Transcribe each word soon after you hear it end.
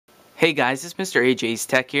Hey guys, it's Mr. AJ's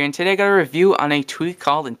Tech here, and today I got a review on a tweak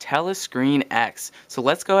called Intelliscreen X. So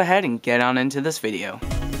let's go ahead and get on into this video.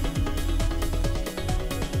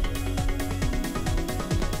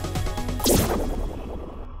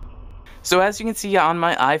 So as you can see on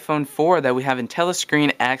my iPhone 4 that we have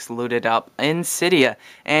Intelliscreen X loaded up in Cydia,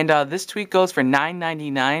 and this tweak goes for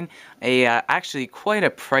 $9.99, actually quite a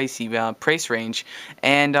pricey price range,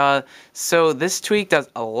 and so this tweak does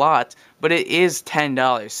a lot, but it is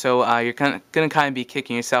 $10, so you're gonna kind of be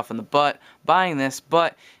kicking yourself in the butt buying this,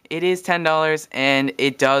 but it is $10 and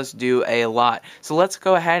it does do a lot. So let's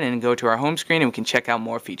go ahead and go to our home screen and we can check out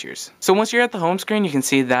more features. So once you're at the home screen, you can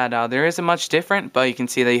see that there isn't much different, but you can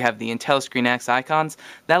see that you have the Intelliscreen X icons.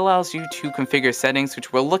 That allows you to configure settings,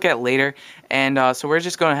 which we'll look at later. And so we're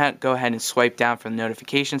just going to go ahead and swipe down from the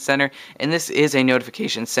notification center. And this is a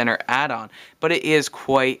notification center add-on, but it is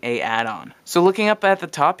quite a add-on. So looking up at the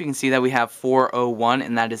top, you can see that we have 4:01,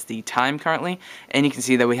 and that is the time currently. And you can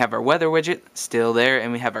see that we have our weather widget still there,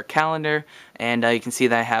 and we have our calendar, and you can see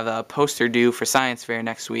that I have a poster due for science fair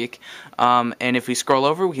next week. And if we scroll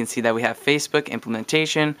over, we can see that we have Facebook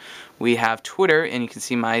implementation, we have Twitter, and you can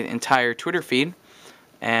see my entire Twitter feed.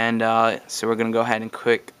 And so we're going to go ahead and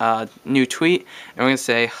click new tweet, and we're going to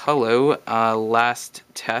say hello, last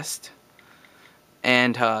test.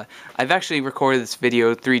 And I've actually recorded this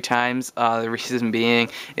video 3 times. The reason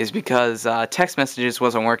being is because text messages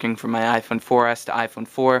wasn't working from my iPhone 4S to iPhone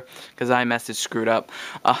 4 because iMessage screwed up.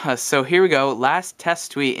 So here we go, last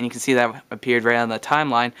test tweet, and you can see that appeared right on the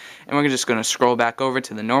timeline. And we're just going to scroll back over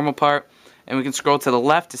to the normal part, and we can scroll to the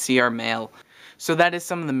left to see our mail. So that is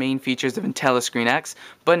some of the main features of Intelliscreen X,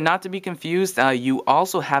 but not to be confused, you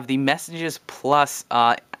also have the Messages Plus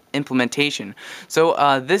implementation.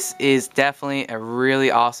 So this is definitely a really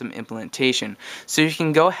awesome implementation. So you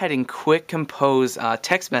can go ahead and quick compose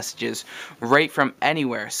text messages right from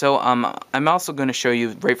anywhere. So I'm also going to show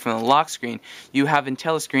you right from the lock screen. You have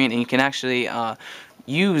Intelliscreen, and you can actually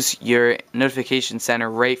use your notification center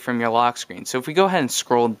right from your lock screen. So if we go ahead and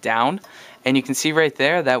scroll down, and you can see right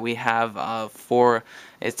there that we have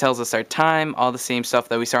it tells us our time, all the same stuff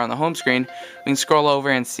that we saw on the home screen. We can scroll over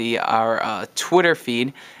and see our Twitter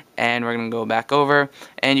feed, and we're going to go back over,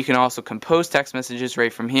 and you can also compose text messages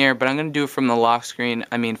right from here, but I'm going to do it from the lock screen,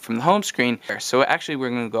 from the home screen. So actually we're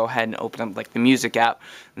going to go ahead and open up like the music app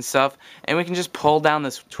and stuff, and we can just pull down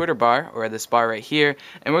this Twitter bar, or this bar right here,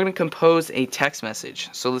 and we're going to compose a text message.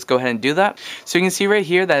 So let's go ahead and do that. So you can see right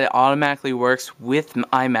here that it automatically works with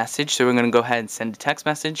iMessage, so we're going to go ahead and send a text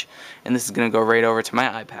message, and this is going to go right over to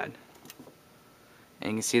my iPad.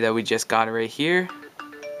 And you can see that we just got it right here.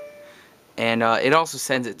 And it also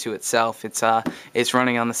sends it to itself. It's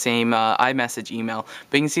running on the same iMessage email.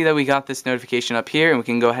 But you can see that we got this notification up here, and we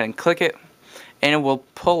can go ahead and click it, and it will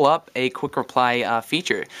pull up a QuickReply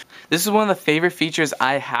feature. This is one of the favorite features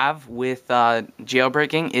I have with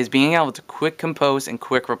jailbreaking, is being able to quick compose and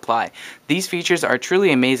quick reply. These features are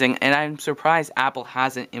truly amazing, and I'm surprised Apple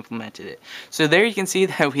hasn't implemented it. So there you can see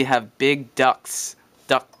that we have big ducts,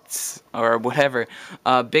 or whatever,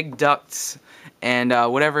 big ducts, and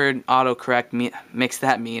whatever autocorrect makes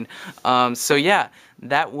that mean. So yeah,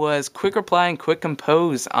 that was Quick Reply and Quick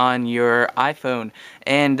Compose on your iPhone,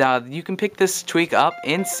 and you can pick this tweak up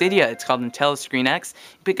in Cydia. It's called Intelliscreen X.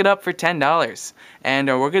 You pick it up for $10, and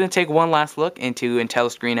we're going to take one last look into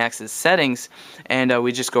Intelliscreen X's settings, and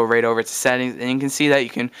we just go right over to settings, and you can see that you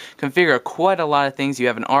can configure quite a lot of things. You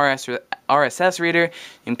have an RSS reader,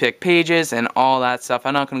 you can pick pages and all that stuff.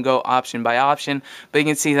 I'm not going to go option by option, but you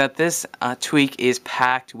can see that this tweak is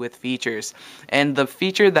packed with features, and the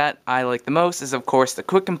feature that I like the most is of course the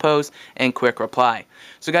Quick Compose and Quick Reply.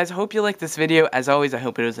 So guys, I hope you liked this video. As always, I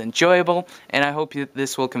hope it was enjoyable, and I hope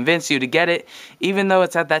this will convince you to get it, even though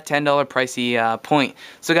it's at that $10 pricey point.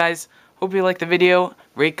 So guys, hope you liked the video.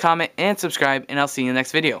 Rate, comment, and subscribe, and I'll see you in the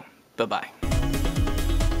next video. Bye bye.